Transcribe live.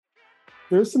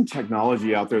There's some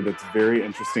technology out there that's very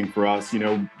interesting for us.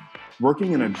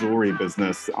 Working in a jewelry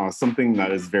business, something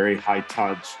that is very high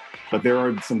touch, but there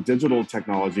are some digital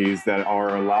technologies that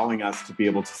are allowing us to be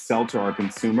able to sell to our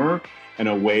consumer in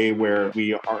a way where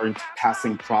we aren't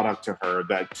passing product to her,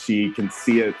 that she can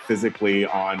see it physically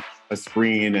on a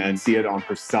screen and see it on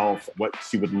herself, what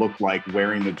she would look like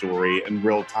wearing the jewelry in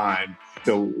real time.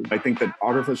 So I think that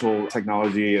artificial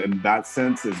technology in that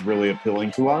sense is really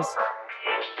appealing to us.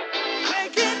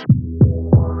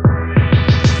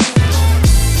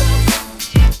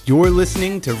 You're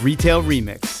listening to Retail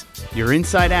Remix, your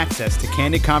inside access to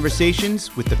candid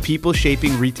conversations with the people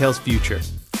shaping retail's future.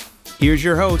 Here's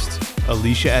your host,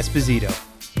 Alicia Esposito.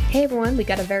 Hey everyone, we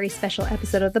got a very special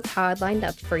episode of the pod lined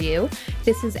up for you.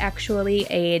 This is actually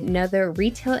another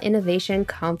Retail Innovation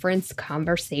Conference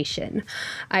conversation.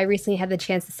 I recently had the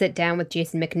chance to sit down with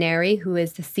Jason McNary, who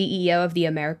is the CEO of the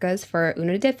Americas for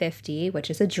Uno de 50, which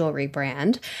is a jewelry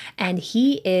brand. And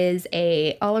he is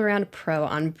a all-around pro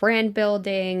on brand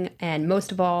building and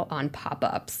most of all on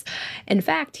pop-ups. In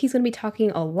fact, he's going to be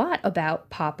talking a lot about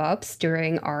pop-ups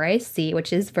during RIC,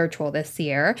 which is virtual this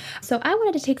year. So I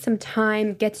wanted to take some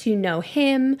time, get to know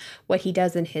him, what he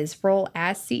does in his role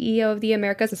as CEO of the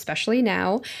Americas, especially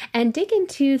now, and dig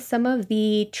into some of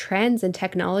the trends and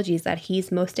technologies that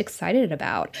he's most excited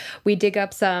about. We dig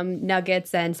up some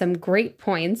nuggets and some great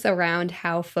points around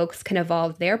how folks can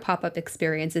evolve their pop-up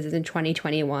experiences in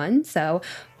 2021. So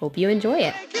hope you enjoy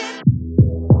it.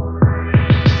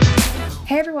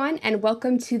 Hey everyone, and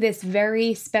welcome to this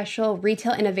very special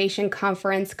Retail Innovation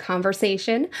Conference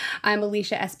conversation. I'm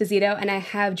Alicia Esposito, and I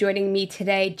have joining me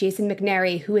today Jason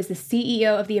McNary, who is the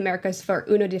CEO of the Americas for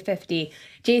Uno de 50.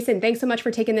 Jason, thanks so much for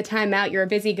taking the time out. You're a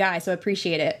busy guy, so I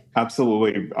appreciate it.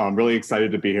 Absolutely. I'm really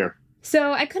excited to be here.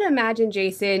 So I could imagine,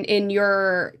 Jason, in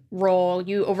your role,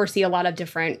 you oversee a lot of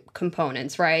different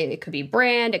components, right? It could be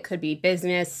brand, it could be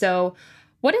business. So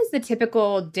what does the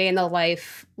typical day in the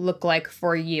life look like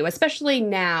for you, especially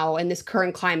now in this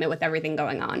current climate with everything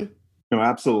going on? No,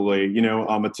 absolutely.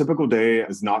 A typical day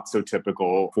is not so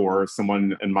typical for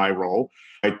someone in my role.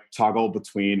 I toggle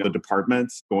between the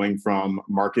departments, going from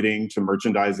marketing to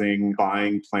merchandising,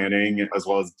 buying, planning, as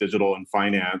well as digital and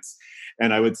finance.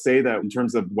 And I would say that in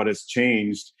terms of what has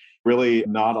changed, really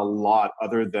not a lot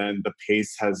other than the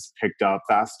pace has picked up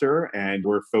faster and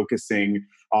we're focusing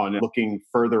on looking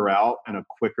further out in a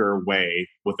quicker way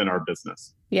within our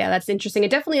business. Yeah, that's interesting.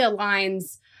 It definitely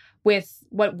aligns with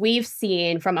what we've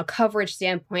seen from a coverage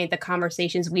standpoint, the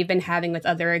conversations we've been having with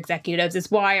other executives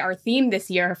is why our theme this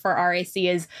year for RAC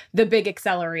is the big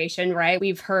acceleration, right?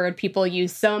 We've heard people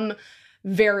use some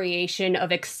variation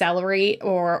of accelerate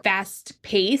or fast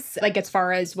pace, like as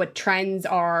far as what trends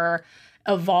are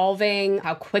evolving,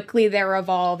 how quickly they're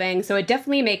evolving. So it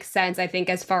definitely makes sense, I think,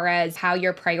 as far as how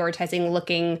you're prioritizing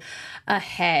looking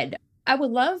ahead. I would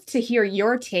love to hear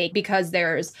your take because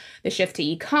there's the shift to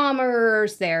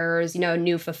e-commerce, there's,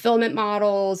 new fulfillment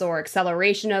models or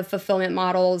acceleration of fulfillment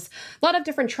models, a lot of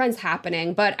different trends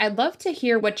happening. But I'd love to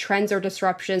hear what trends or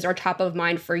disruptions are top of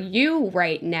mind for you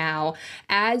right now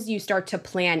as you start to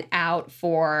plan out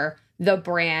for the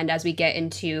brand as we get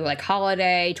into like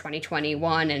holiday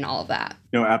 2021 and all of that.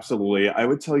 No, absolutely. I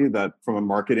would tell you that from a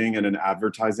marketing and an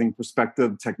advertising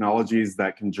perspective, technologies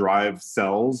that can drive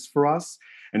sales for us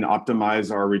and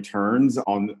optimize our returns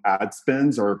on ad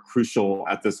spends are crucial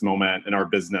at this moment in our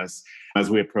business as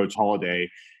we approach holiday.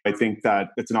 I think that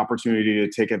it's an opportunity to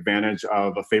take advantage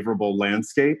of a favorable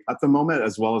landscape at the moment,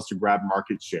 as well as to grab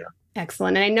market share.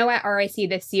 Excellent. And I know at RIC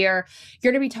this year,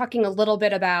 you're going to be talking a little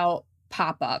bit about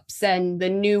pop-ups and the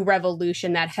new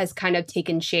revolution that has kind of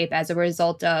taken shape as a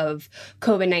result of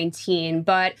COVID-19.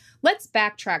 But let's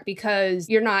backtrack because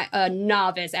you're not a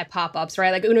novice at pop-ups,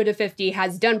 right? Like Uno de 50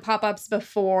 has done pop-ups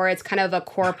before. It's kind of a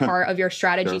core part of your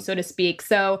strategy, Sure. so to speak.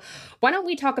 So why don't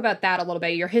we talk about that a little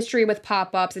bit, your history with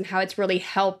pop-ups and how it's really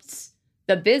helped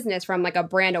the business from like a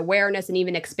brand awareness and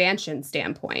even expansion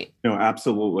standpoint? No,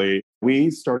 absolutely.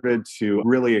 We started to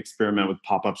really experiment with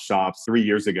pop-up shops 3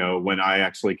 years ago when I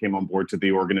actually came on board to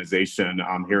the organization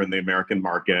here in the American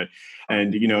market.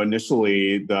 And,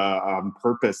 initially the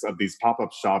purpose of these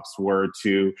pop-up shops were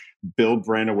to build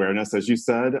brand awareness, as you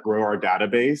said, grow our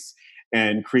database,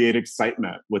 and create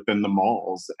excitement within the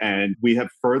malls. And we have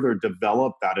further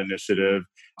developed that initiative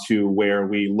to where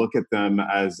we look at them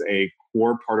as a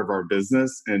core part of our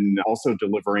business and also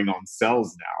delivering on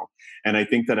sales now. And I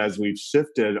think that as we've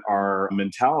shifted our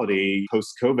mentality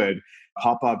post-COVID,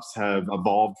 pop-ups have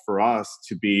evolved for us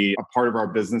to be a part of our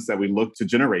business that we look to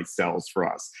generate sales for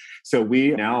us. So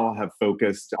we now have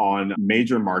focused on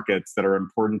major markets that are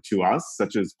important to us,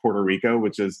 such as Puerto Rico,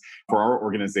 which is for our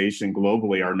organization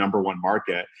globally our number one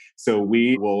market. So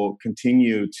we will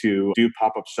continue to do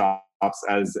pop-up shops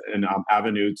as an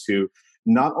avenue to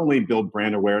not only build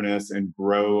brand awareness and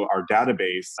grow our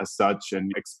database as such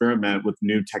and experiment with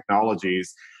new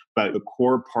technologies, but the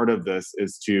core part of this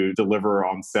is to deliver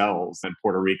on sales in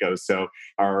Puerto Rico. So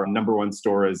our number one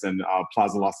store is in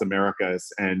Plaza Las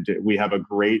Americas, and we have a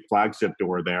great flagship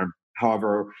door there.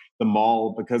 However, the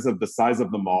mall, because of the size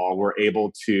of the mall, we're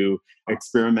able to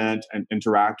experiment and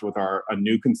interact with a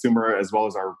new consumer as well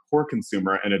as our core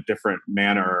consumer in a different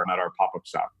manner at our pop-up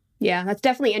shop. Yeah, that's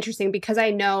definitely interesting because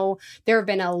I know there have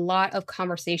been a lot of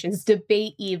conversations,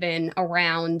 debate even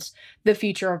around the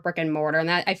future of brick and mortar. And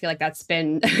that I feel like that's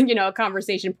been, a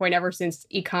conversation point ever since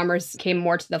e-commerce came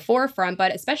more to the forefront.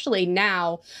 But especially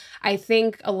now, I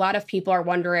think a lot of people are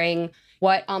wondering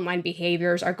what online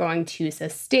behaviors are going to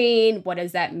sustain. What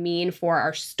does that mean for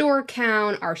our store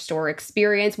count, our store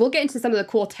experience? We'll get into some of the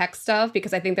cool tech stuff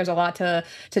because I think there's a lot to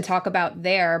talk about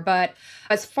there. But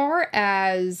as far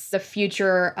as the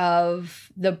future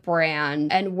of the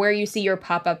brand and where you see your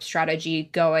pop-up strategy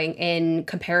going in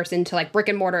comparison to like brick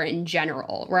and mortar in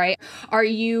general, right? Are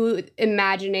you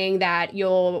imagining that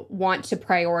you'll want to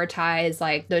prioritize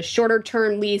like the shorter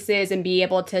term leases and be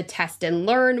able to test and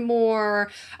learn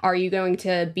more? Are you going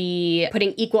to be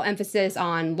putting equal emphasis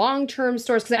on long-term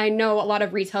stores? Because I know a lot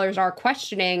of retailers are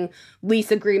questioning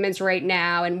lease agreements right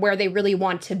now and where they really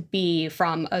want to be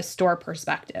from a store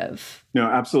perspective. No,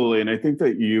 absolutely. And I think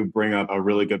that you bring up a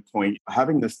really good point.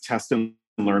 Having this test and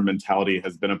learn mentality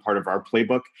has been a part of our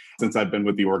playbook since I've been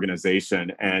with the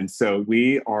organization. And so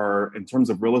we are, in terms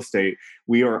of real estate,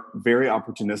 we are very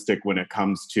opportunistic when it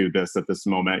comes to this at this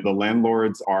moment. The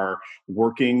landlords are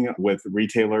working with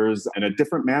retailers in a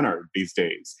different manner these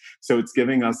days. So it's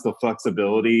giving us the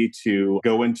flexibility to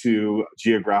go into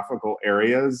geographical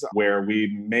areas where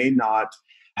we may not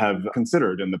have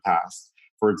considered in the past.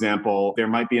 For example, there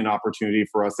might be an opportunity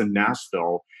for us in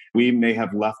Nashville. We may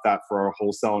have left that for our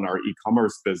wholesale and our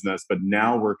e-commerce business, but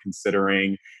now we're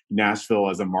considering Nashville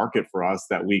as a market for us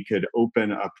that we could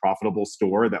open a profitable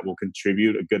store that will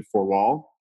contribute a good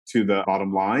four-wall to the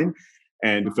bottom line.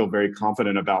 And we feel very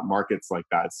confident about markets like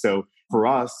that. So for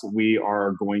us, we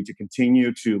are going to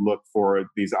continue to look for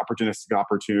these opportunistic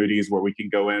opportunities where we can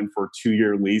go in for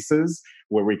 2-year leases,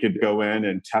 where we could go in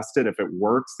and test it. If it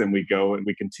works, then we go and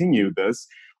we continue this.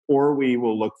 Or we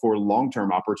will look for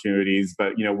long-term opportunities.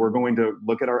 But we're going to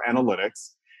look at our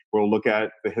analytics. We'll look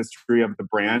at the history of the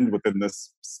brand within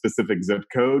this specific zip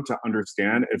code to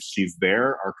understand if she's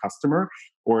there, our customer,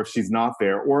 or if she's not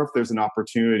there, or if there's an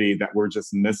opportunity that we're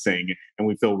just missing and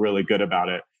we feel really good about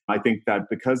it. I think that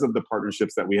because of the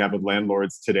partnerships that we have with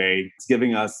landlords today, it's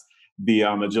giving us the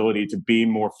agility to be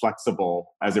more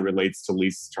flexible as it relates to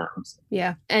lease terms.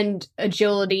 Yeah. And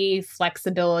agility,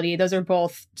 flexibility, those are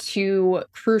both two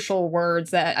crucial words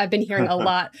that I've been hearing a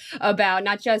lot about,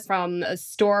 not just from a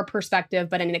store perspective,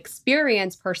 but an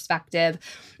experience perspective.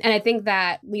 And I think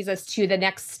that leads us to the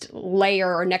next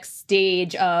layer or next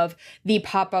stage of the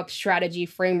pop-up strategy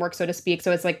framework, so to speak.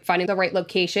 So it's like finding the right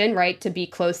location, right, to be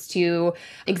close to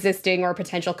existing or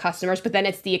potential customers. But then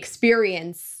it's the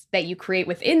experience that you create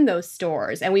within those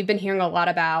stores. And we've been hearing a lot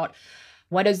about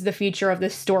what does the future of the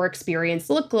store experience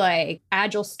look like?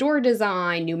 Agile store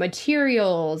design, new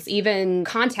materials, even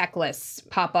contactless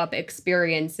pop-up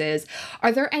experiences.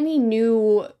 Are there any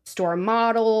new store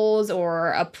models or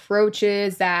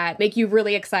approaches that make you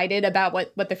really excited about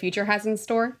what the future has in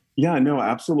store? Yeah, no,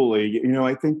 absolutely.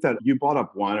 I think that you brought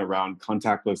up one around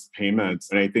contactless payments.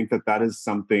 And I think that that is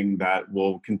something that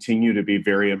will continue to be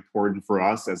very important for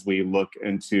us as we look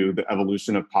into the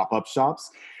evolution of pop-up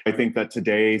shops. I think that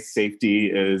today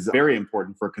safety is very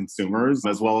important for consumers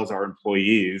as well as our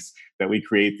employees, that we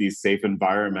create these safe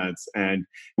environments. And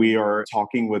we are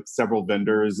talking with several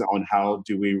vendors on how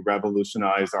do we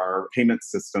revolutionize our payment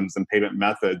systems and payment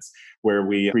methods where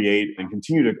we create and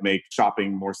continue to make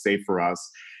shopping more safe for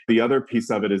us. The other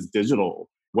piece of it is digital.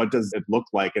 what does it look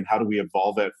like and how do we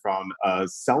evolve it from a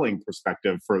selling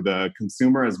perspective for the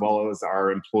consumer as well as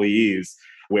our employees,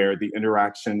 where the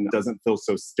interaction doesn't feel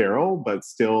so sterile, but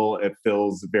still it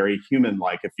feels very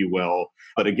human-like, if you will.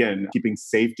 But again, keeping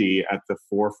safety at the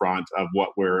forefront of what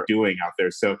we're doing out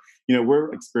there. So,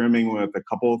 we're experimenting with a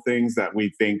couple of things that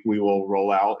we think we will roll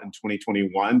out in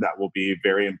 2021 that will be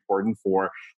very important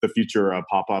for the future of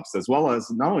pop-ups, as well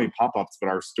as not only pop-ups, but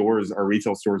our stores, our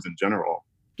retail stores in general.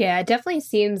 Yeah, it definitely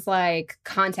seems like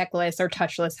contactless or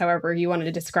touchless, however you wanted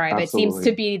to describe it, Absolutely. seems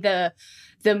to be the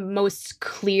most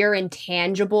clear and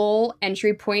tangible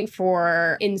entry point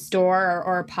for in-store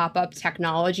or pop-up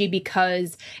technology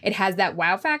because it has that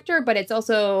wow factor, but it's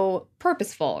also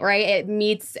purposeful, right? It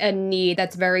meets a need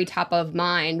that's very top of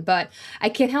mind. But I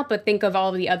can't help but think of all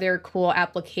of the other cool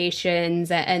applications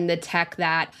and the tech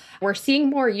that we're seeing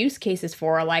more use cases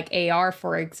for, like AR,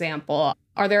 for example.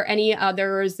 Are there any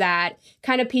others that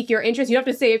kind of pique your interest? You don't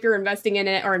have to say if you're investing in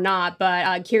it or not,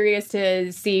 but curious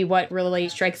to see what really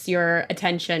strikes your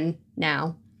attention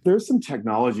now. There's some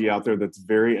technology out there that's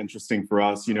very interesting for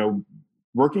us.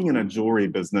 Working in a jewelry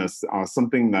business,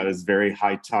 something that is very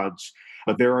high touch,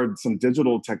 but there are some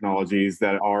digital technologies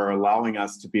that are allowing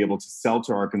us to be able to sell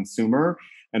to our consumer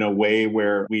in a way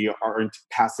where we aren't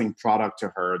passing product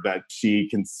to her, that she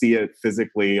can see it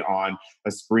physically on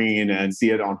a screen and see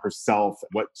it on herself,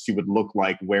 what she would look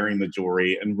like wearing the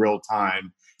jewelry in real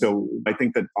time. So I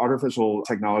think that artificial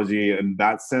technology in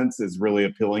that sense is really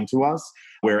appealing to us,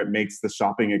 where it makes the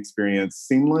shopping experience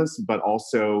seamless, but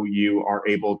also you are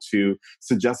able to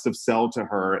suggestive sell to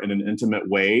her in an intimate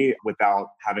way without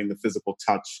having the physical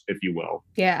touch, if you will.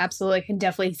 Yeah, absolutely. I can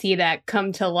definitely see that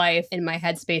come to life in my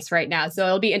headspace right now. So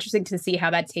it'll be interesting to see how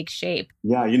that takes shape.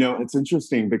 Yeah, it's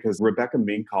interesting because Rebecca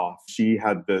Minkoff, she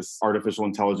had this artificial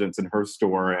intelligence in her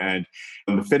store and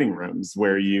in the fitting rooms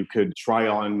where you could try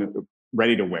on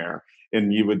ready to wear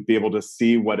and you would be able to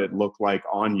see what it looked like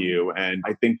on you. And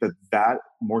I think that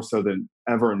more so than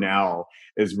ever now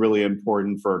is really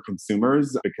important for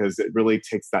consumers because it really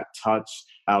takes that touch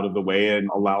out of the way and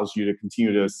allows you to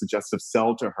continue to suggestive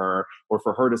sell to her or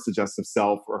for her to suggestive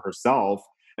sell for herself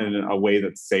in a way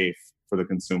that's safe for the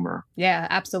consumer. Yeah,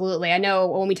 absolutely. I know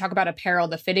when we talk about apparel,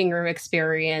 the fitting room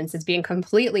experience is being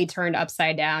completely turned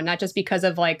upside down, not just because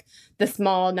of like the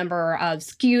small number of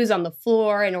SKUs on the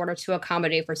floor in order to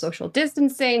accommodate for social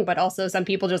distancing, but also some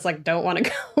people just like don't want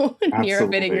to go near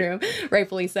a fitting room,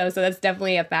 rightfully so. So that's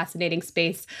definitely a fascinating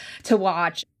space to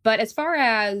watch. But as far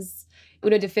as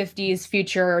Uno de 50's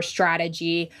future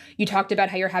strategy, you talked about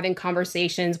how you're having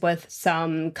conversations with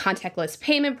some contactless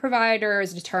payment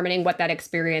providers, determining what that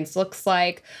experience looks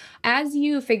like. As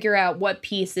you figure out what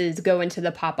pieces go into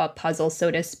the pop-up puzzle,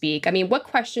 so to speak, I mean, what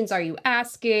questions are you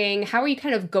asking? How are you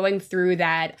kind of going through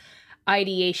that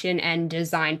ideation and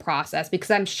design process?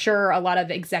 Because I'm sure a lot of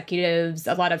executives,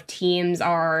 a lot of teams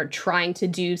are trying to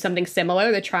do something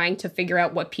similar. They're trying to figure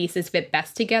out what pieces fit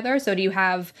best together. So do you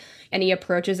have any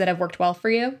approaches that have worked well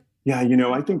for you? Yeah,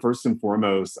 I think first and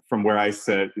foremost, from where I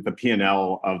sit, the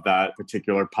P&L of that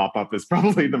particular pop-up is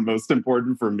probably the most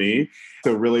important for me.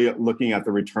 So really looking at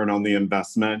the return on the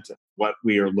investment, what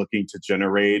we are looking to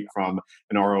generate from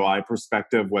an ROI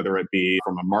perspective, whether it be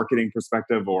from a marketing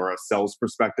perspective or a sales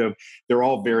perspective, they're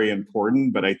all very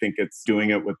important, but I think it's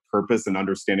doing it with purpose and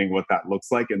understanding what that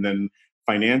looks like. And then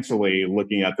financially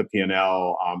looking at the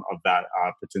P&L of that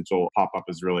potential pop-up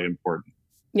is really important.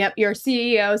 Yep, you're a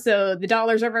CEO, so the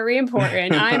dollars are very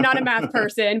important. I'm not a math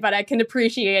person, but I can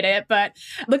appreciate it. But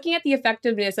looking at the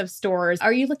effectiveness of stores,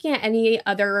 are you looking at any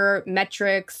other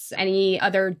metrics, any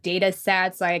other data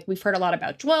sets? Like we've heard a lot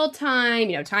about dwell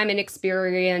time, time and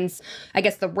experience. I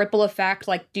guess the ripple effect,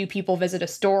 like do people visit a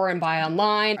store and buy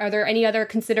online? Are there any other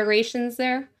considerations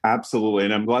there? Absolutely.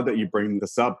 And I'm glad that you bring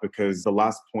this up because the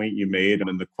last point you made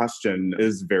and the question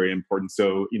is very important.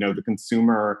 So, the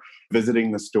consumer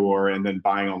visiting the store and then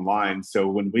buying online. So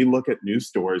when we look at new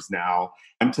stores now,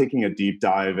 I'm taking a deep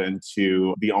dive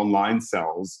into the online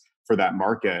sales for that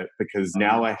market because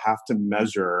now I have to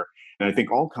measure, and I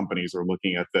think all companies are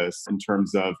looking at this in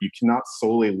terms of you cannot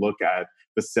solely look at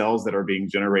the sales that are being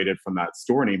generated from that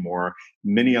store anymore.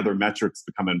 Many other metrics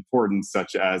become important,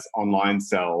 such as online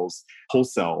sales,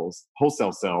 wholesale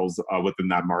sales within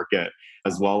that market.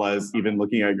 as well as even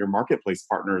looking at your marketplace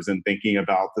partners and thinking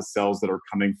about the sales that are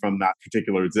coming from that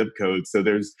particular zip code. So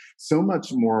there's so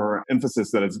much more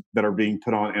emphasis that are being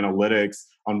put on analytics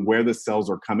on where the sales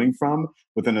are coming from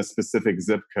within a specific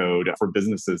zip code for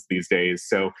businesses these days.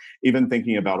 So even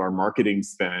thinking about our marketing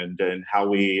spend and how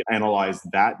we analyze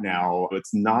that now,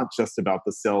 it's not just about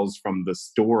the sales from the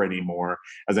store anymore.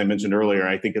 As I mentioned earlier,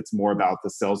 I think it's more about the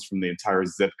sales from the entire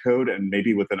zip code and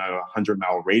maybe within a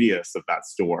 100-mile radius of that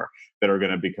store that are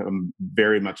going to become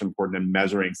very much important in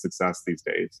measuring success these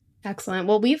days. Excellent.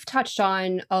 Well, we've touched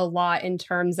on a lot in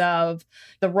terms of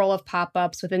the role of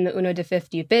pop-ups within the Uno de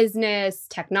 50 business,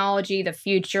 technology, the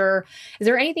future. Is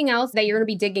there anything else that you're going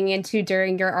to be digging into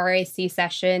during your RAC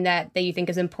session that you think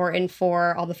is important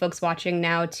for all the folks watching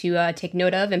now to take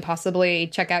note of and possibly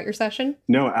check out your session?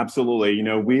 No, absolutely.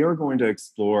 We are going to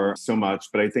explore so much,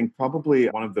 but I think probably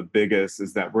one of the biggest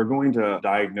is that we're going to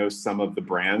diagnose some of the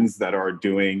brands that are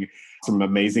doing some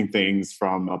amazing things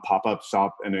from a pop-up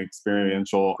shop and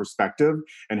experiential perspective,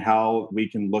 and how we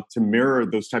can look to mirror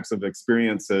those types of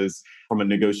experiences from a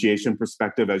negotiation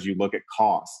perspective as you look at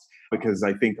cost. Because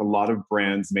I think a lot of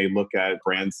brands may look at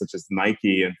brands such as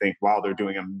Nike and think, wow, they're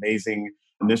doing amazing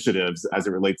initiatives as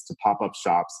it relates to pop-up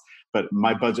shops, but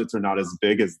my budgets are not as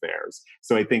big as theirs.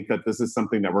 So I think that this is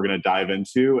something that we're going to dive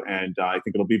into, and I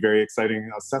think it'll be a very exciting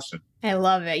session. I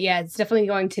love it. Yeah, it's definitely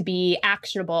going to be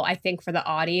actionable, I think, for the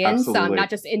audience, not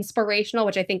just inspirational,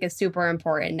 which I think is super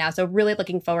important now. So really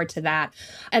looking forward to that.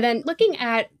 And then looking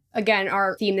at, again,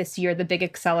 our theme this year, the big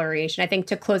acceleration, I think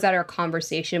to close out our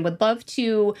conversation, would love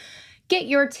to get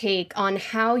your take on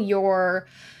how you're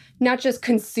not just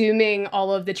consuming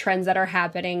all of the trends that are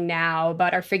happening now,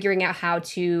 but are figuring out how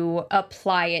to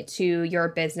apply it to your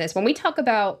business. When we talk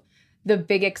about the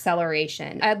big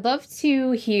acceleration, I'd love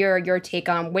to hear your take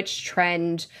on which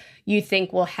trend you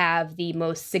think will have the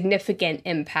most significant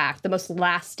impact, the most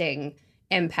lasting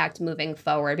impact moving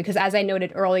forward. Because as I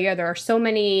noted earlier, there are so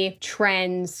many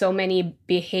trends, so many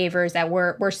behaviors that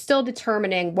we're still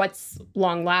determining what's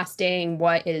long lasting,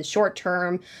 what is short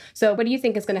term. So what do you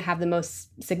think is going to have the most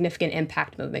significant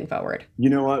impact moving forward? You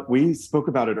know what? We spoke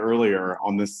about it earlier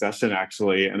on this session,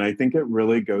 actually, and I think it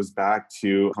really goes back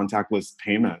to contactless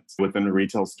payments within the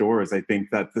retail stores. I think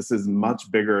that this is much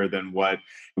bigger than what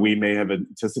we may have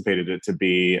anticipated it to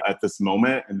be at this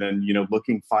moment. And then,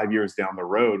 looking 5 years down the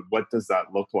road, what does that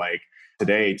look like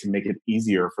today to make it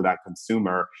easier for that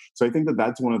consumer? So I think that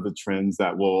that's one of the trends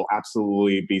that will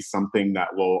absolutely be something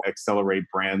that will accelerate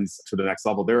brands to the next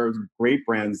level. There are great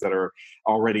brands that are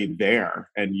already there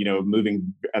and,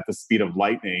 moving at the speed of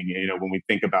lightning, when we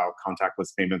think about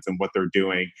contactless payments and what they're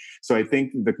doing. So I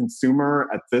think the consumer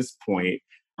at this point,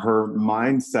 her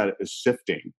mindset is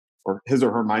shifting. Or his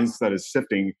or her mindset is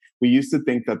shifting. We used to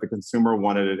think that the consumer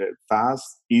wanted a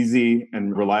fast, easy,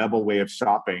 and reliable way of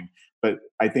shopping. But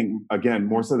I think, again,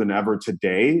 more so than ever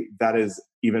today, that is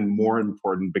even more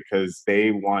important because they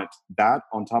want that.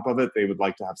 On top of it, they would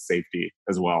like to have safety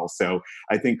as well. So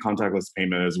I think contactless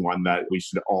payment is one that we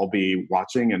should all be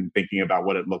watching and thinking about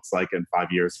what it looks like in 5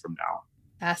 years from now.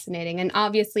 Fascinating. And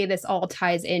obviously, this all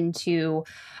ties into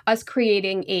us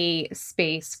creating a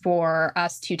space for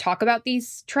us to talk about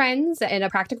these trends in a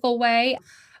practical way,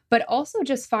 but also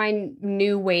just find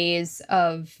new ways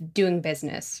of doing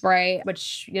business, right?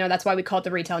 Which, that's why we call it the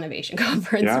Retail Innovation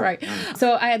Conference, right?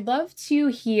 So I'd love to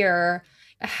hear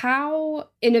how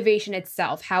innovation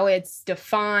itself, how it's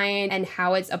defined and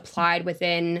how it's applied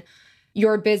within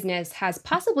your business has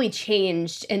possibly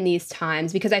changed in these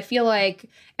times, because I feel like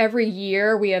every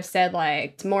year we have said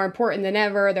it's more important than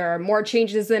ever. There are more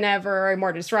changes than ever,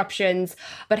 more disruptions.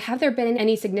 But have there been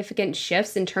any significant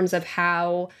shifts in terms of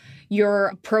how you're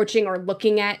approaching or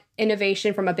looking at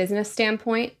innovation from a business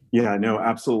standpoint? Yeah, no,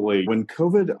 absolutely. When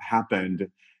COVID happened,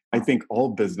 I think all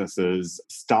businesses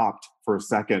stopped for a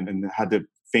second and had to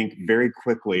think very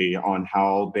quickly on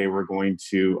how they were going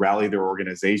to rally their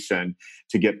organization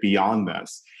to get beyond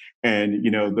this. And,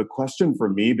 the question for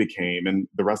me became, and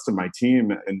the rest of my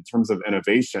team, in terms of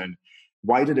innovation,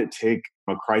 why did it take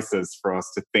a crisis for us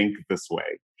to think this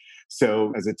way?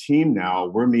 So as a team now,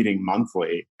 we're meeting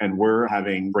monthly and we're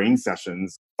having brain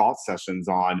sessions, thought sessions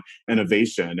on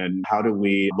innovation and how do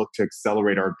we look to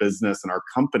accelerate our business and our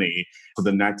company to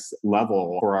the next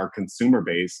level for our consumer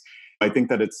base. I think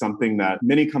that it's something that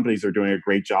many companies are doing a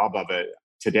great job of it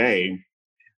today.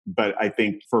 But I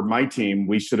think for my team,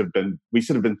 we should have been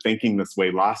thinking this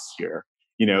way last year.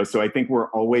 So I think we're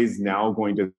always now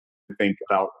going to think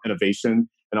about innovation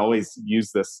and always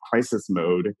use this crisis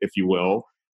mode, if you will,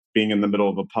 being in the middle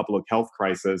of a public health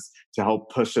crisis to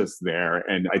help push us there.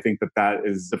 And I think that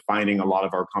is defining a lot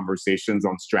of our conversations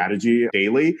on strategy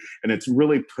daily. And it's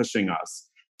really pushing us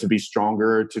to be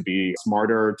stronger, to be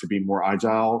smarter, to be more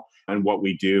agile in what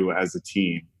we do as a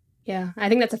team. Yeah, I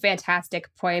think that's a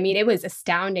fantastic point. I mean, it was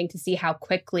astounding to see how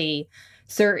quickly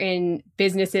certain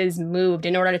businesses moved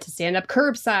in order to stand up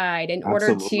curbside, in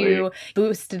order to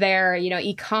boost their,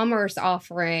 e-commerce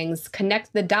offerings,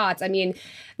 connect the dots. I mean,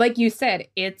 like you said,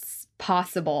 it's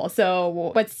possible.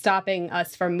 So what's stopping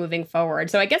us from moving forward?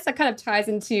 So I guess that kind of ties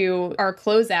into our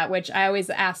closeout, which I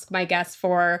always ask my guests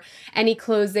for any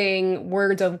closing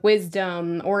words of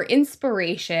wisdom or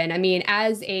inspiration. I mean,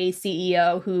 as a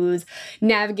CEO who's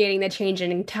navigating the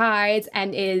changing tides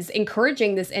and is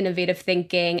encouraging this innovative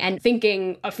thinking and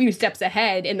thinking a few steps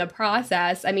ahead in the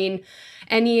process, I mean,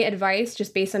 any advice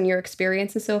just based on your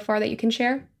experiences so far that you can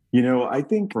share? I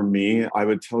think for me, I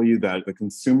would tell you that the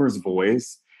consumer's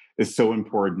voice is so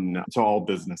important to all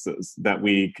businesses, that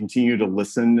we continue to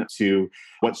listen to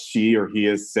what she or he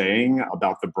is saying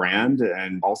about the brand,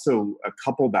 and also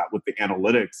couple that with the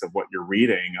analytics of what you're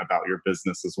reading about your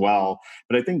business as well.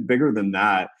 But I think bigger than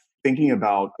that, thinking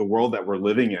about the world that we're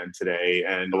living in today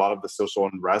and a lot of the social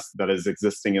unrest that is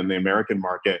existing in the American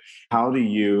market, how do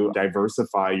you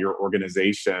diversify your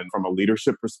organization from a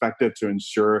leadership perspective to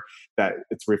ensure that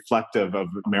it's reflective of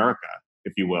America,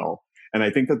 if you will? And I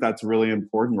think that's really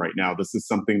important right now. This is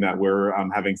something that we're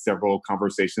having several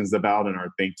conversations about in our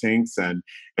think tanks. And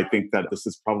I think that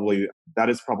is probably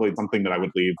something that I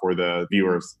would leave for the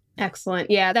viewers.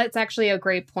 Excellent. Yeah, that's actually a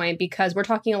great point, because we're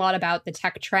talking a lot about the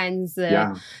tech trends,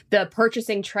 the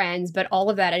purchasing trends, but all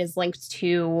of that is linked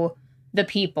to the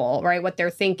people, right? What they're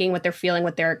thinking, what they're feeling,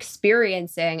 what they're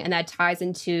experiencing. And that ties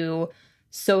into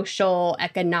social,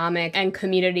 economic, and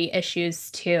community issues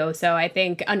too. So I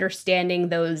think understanding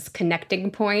those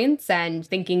connecting points and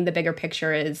thinking the bigger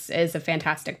picture is a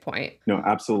fantastic point. No,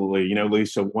 absolutely.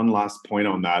 Alicia, one last point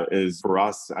on that is for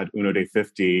us at Uno Day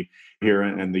 50 here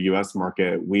in the US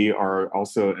market, we are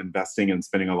also investing and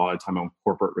spending a lot of time on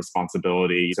corporate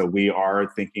responsibility. So we are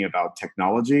thinking about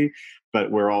technology,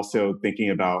 but we're also thinking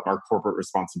about our corporate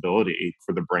responsibility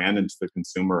for the brand and to the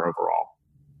consumer overall.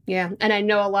 Yeah. And I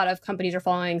know a lot of companies are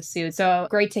following suit. So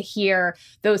great to hear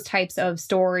those types of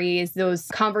stories, those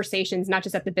conversations, not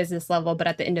just at the business level, but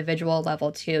at the individual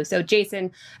level too. So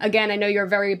Jason, again, I know you're a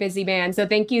very busy man. So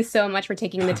thank you so much for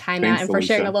taking the time out and for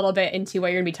sharing a little bit into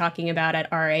what you're going to be talking about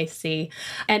at RAC.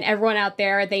 And everyone out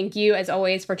there, thank you as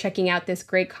always for checking out this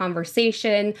great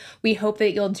conversation. We hope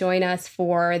that you'll join us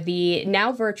for the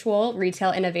now virtual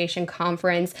Retail Innovation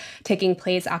Conference taking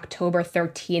place October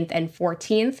 13th and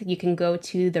 14th. You can go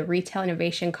to the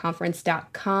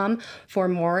retailinnovationconference.com for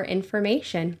more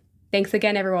information. Thanks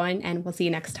again, everyone, and we'll see you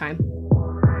next time.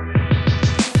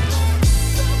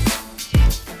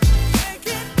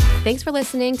 Thanks for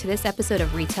listening to this episode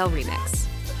of Retail Remix.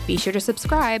 Be sure to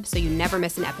subscribe so you never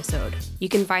miss an episode. You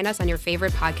can find us on your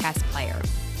favorite podcast player.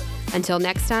 Until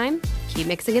next time, keep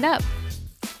mixing it up.